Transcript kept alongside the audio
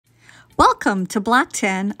Welcome to Block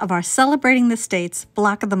 10 of our Celebrating the States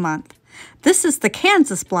Block of the Month. This is the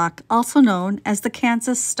Kansas block, also known as the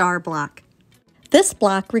Kansas Star block. This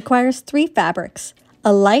block requires 3 fabrics,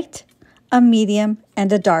 a light, a medium,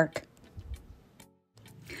 and a dark.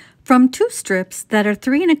 From 2 strips that are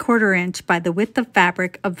 3 1/4 inch by the width of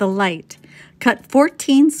fabric of the light, cut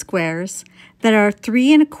 14 squares that are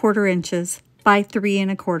 3 1/4 inches by 3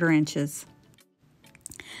 1/4 inches.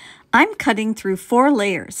 I'm cutting through 4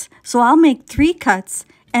 layers, so I'll make 3 cuts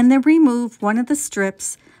and then remove one of the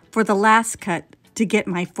strips for the last cut to get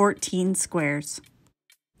my 14 squares.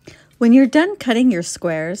 When you're done cutting your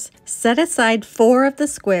squares, set aside 4 of the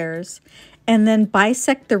squares and then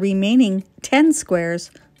bisect the remaining 10 squares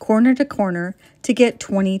corner to corner to get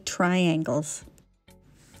 20 triangles.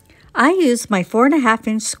 I use my 4 1/2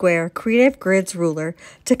 inch square Creative Grids ruler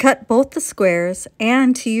to cut both the squares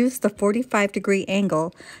and to use the 45-degree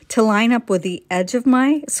angle to line up with the edge of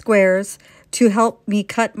my squares to help me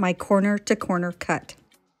cut my corner to corner cut.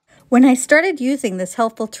 When I started using this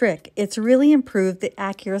helpful trick, it's really improved the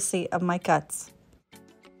accuracy of my cuts.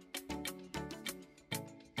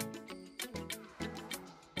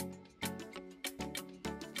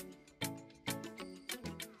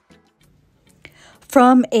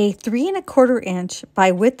 From a 3 1/4 inch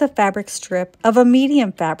by width of fabric strip of a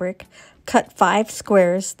medium fabric, cut 5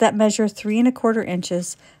 squares that measure 3 1/4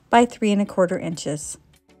 inches by 3 1/4 inches.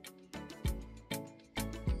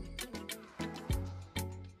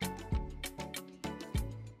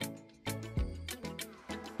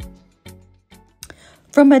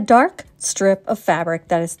 From a dark strip of fabric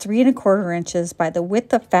that is 3 1/4 inches by the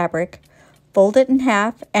width of fabric, fold it in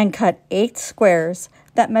half and cut 8 squares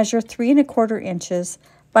that measure 3 1/4 inches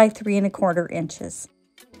by 3 1/4 inches.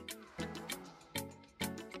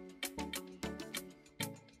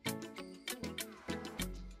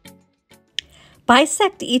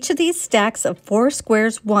 Bisect each of these stacks of 4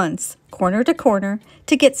 squares once, corner to corner,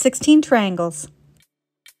 to get 16 triangles.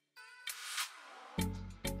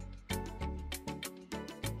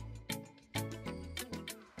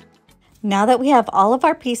 Now that we have all of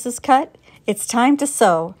our pieces cut, it's time to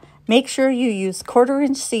sew. Make sure you use 1/4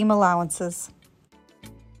 inch seam allowances.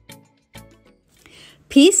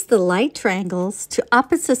 Piece the light triangles to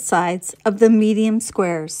opposite sides of the medium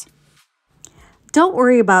squares. Don't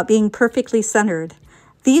worry about being perfectly centered.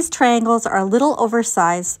 These triangles are a little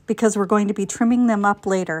oversized because we're going to be trimming them up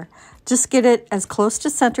later. Just get it as close to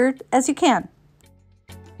centered as you can.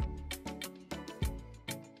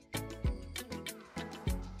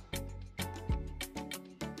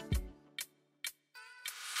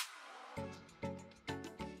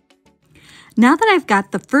 Now that I've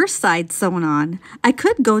got the first side sewn on, I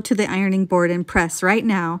could go to the ironing board and press right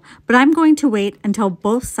now, but I'm going to wait until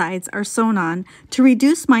both sides are sewn on to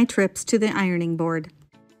reduce my trips to the ironing board.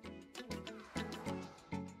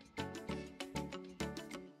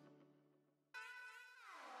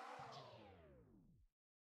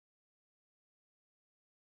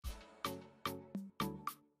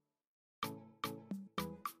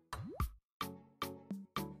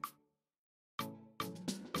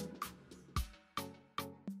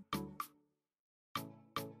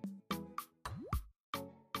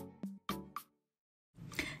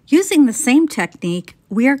 Using the same technique,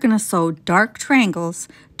 we are going to sew dark triangles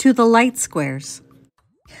to the light squares.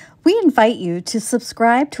 We invite you to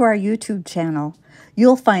subscribe to our YouTube channel.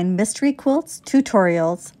 You'll find mystery quilts,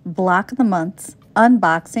 tutorials, block of the months,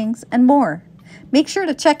 unboxings, and more. Make sure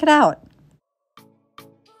to check it out.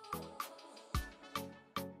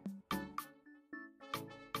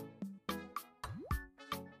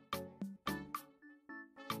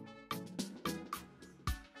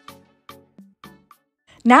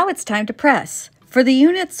 Now it's time to press. For the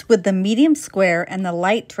units with the medium square and the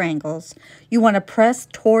light triangles, you want to press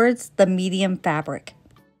towards the medium fabric.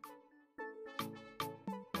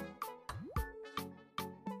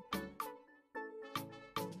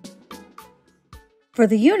 For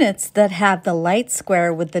the units that have the light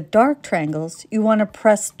square with the dark triangles, you want to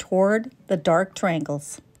press toward the dark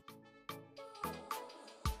triangles.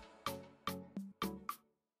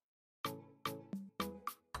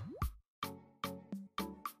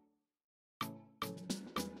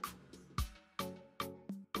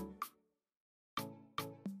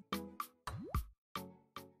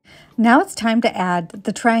 Now it's time to add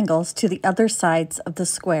the triangles to the other sides of the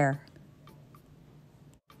square.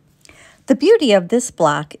 The beauty of this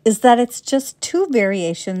block is that it's just 2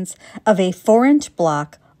 variations of a 4-inch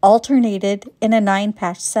block alternated in a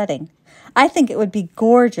 9-patch setting. I think it would be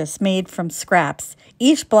gorgeous made from scraps,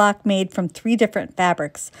 each block made from 3 different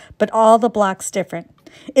fabrics, but all the blocks different.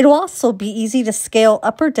 It'll also be easy to scale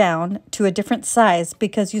up or down to a different size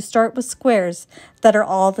because you start with squares that are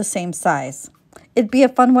all the same size. It'd be a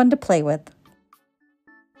fun one to play with.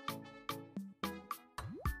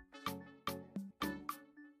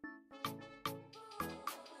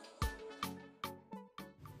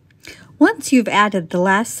 Once you've added the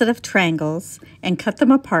last set of triangles and cut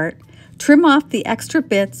them apart, trim off the extra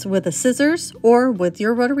bits with a scissors or with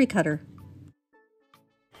your rotary cutter.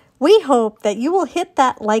 We hope that you will hit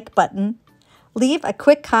that like button, leave a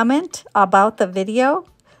quick comment about the video,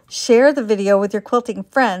 share the video with your quilting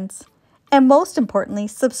friends, and most importantly,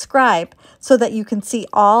 subscribe so that you can see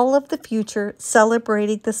all of the future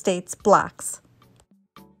Celebrating the States blocks.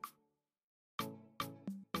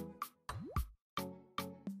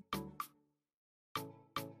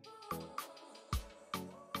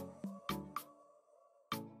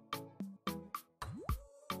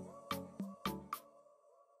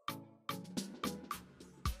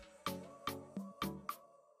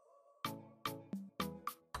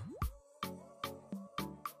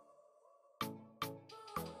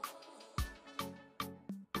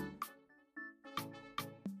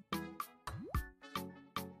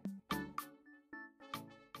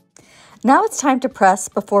 Now it's time to press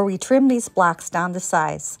before we trim these blocks down to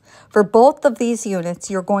size. For both of these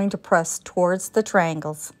units, you're going to press towards the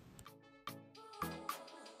triangles.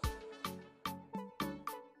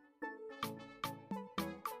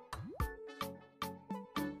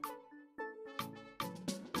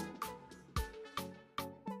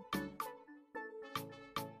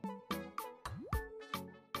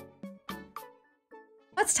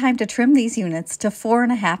 Now it's time to trim these units to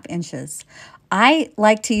 4.5 inches. I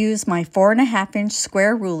like to use my 4.5 inch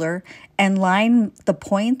square ruler and line the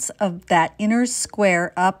points of that inner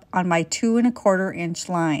square up on my 2.25 inch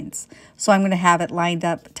lines. So I'm going to have it lined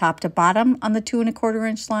up top to bottom on the 2.25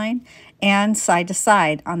 inch line and side to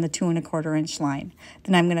side on the 2.25 inch line.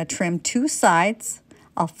 Then I'm going to trim 2 sides.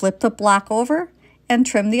 I'll flip the block over and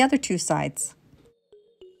trim the other 2 sides.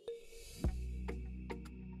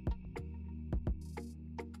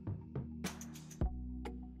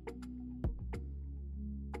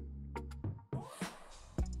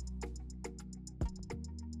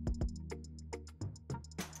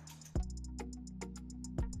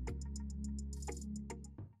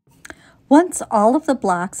 Once all of the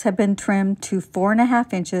blocks have been trimmed to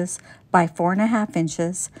 4.5 inches by 4.5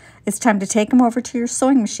 inches, it's time to take them over to your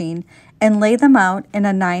sewing machine and lay them out in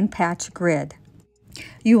a 9-patch grid.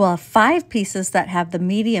 You will have 5 pieces that have the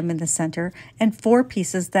medium in the center and 4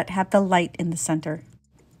 pieces that have the light in the center.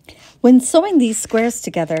 When sewing these squares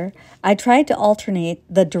together, I tried to alternate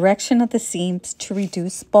the direction of the seams to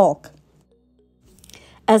reduce bulk.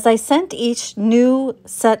 As I sent each new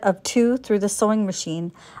set of 2 through the sewing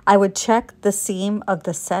machine, I would check the seam of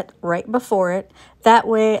the set right before it. That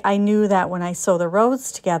way I knew that when I sew the rows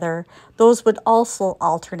together, those would also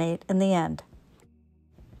alternate in the end.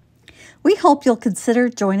 We hope you'll consider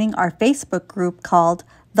joining our Facebook group called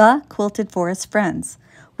The Quilted Forest Friends.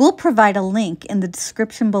 We'll provide a link in the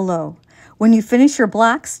description below. When you finish your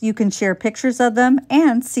blocks, you can share pictures of them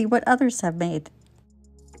and see what others have made.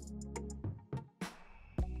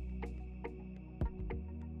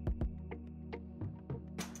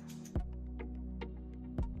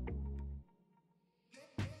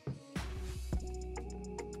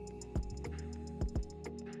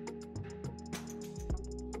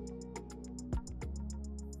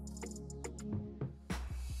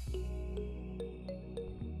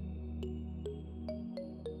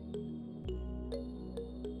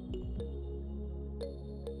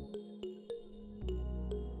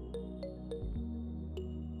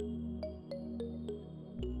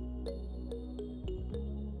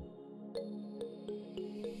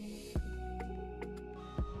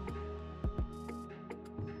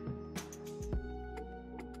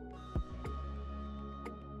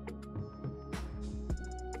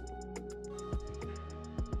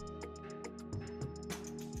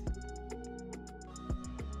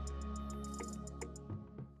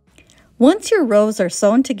 Once your rows are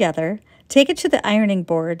sewn together, take it to the ironing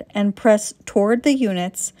board and press toward the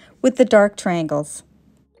units with the dark triangles.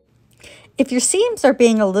 If your seams are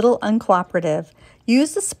being a little uncooperative,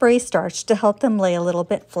 use the spray starch to help them lay a little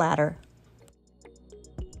bit flatter.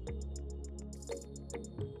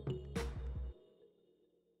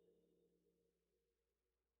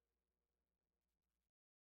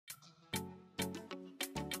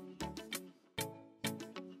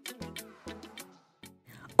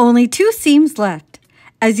 Only 2 seams left.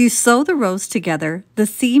 As you sew the rows together, the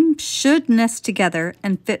seams should nest together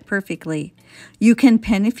and fit perfectly. You can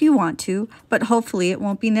pin if you want to, but hopefully it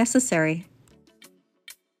won't be necessary.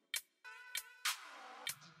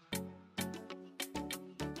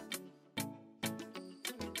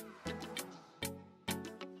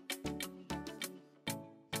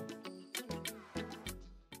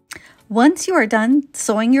 Once you are done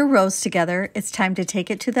sewing your rows together, it's time to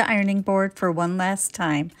take it to the ironing board for one last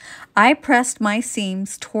time. I pressed my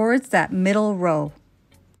seams towards that middle row.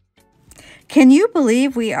 Can you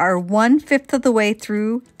believe we are 1/5 of the way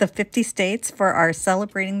through the 50 states for our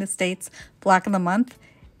Celebrating the States block of the month?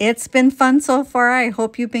 It's been fun so far. I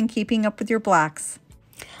hope you've been keeping up with your blocks.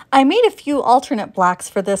 I made a few alternate blocks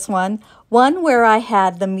for this one where I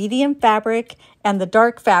had the medium fabric and the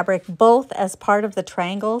dark fabric both as part of the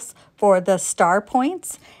triangles for the star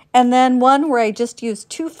points, and then one where I just used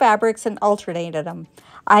 2 fabrics and alternated them.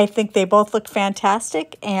 I think they both look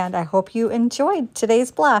fantastic, and I hope you enjoyed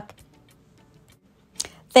today's block.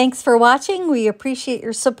 Thanks for watching. We appreciate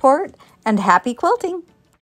your support, and happy quilting!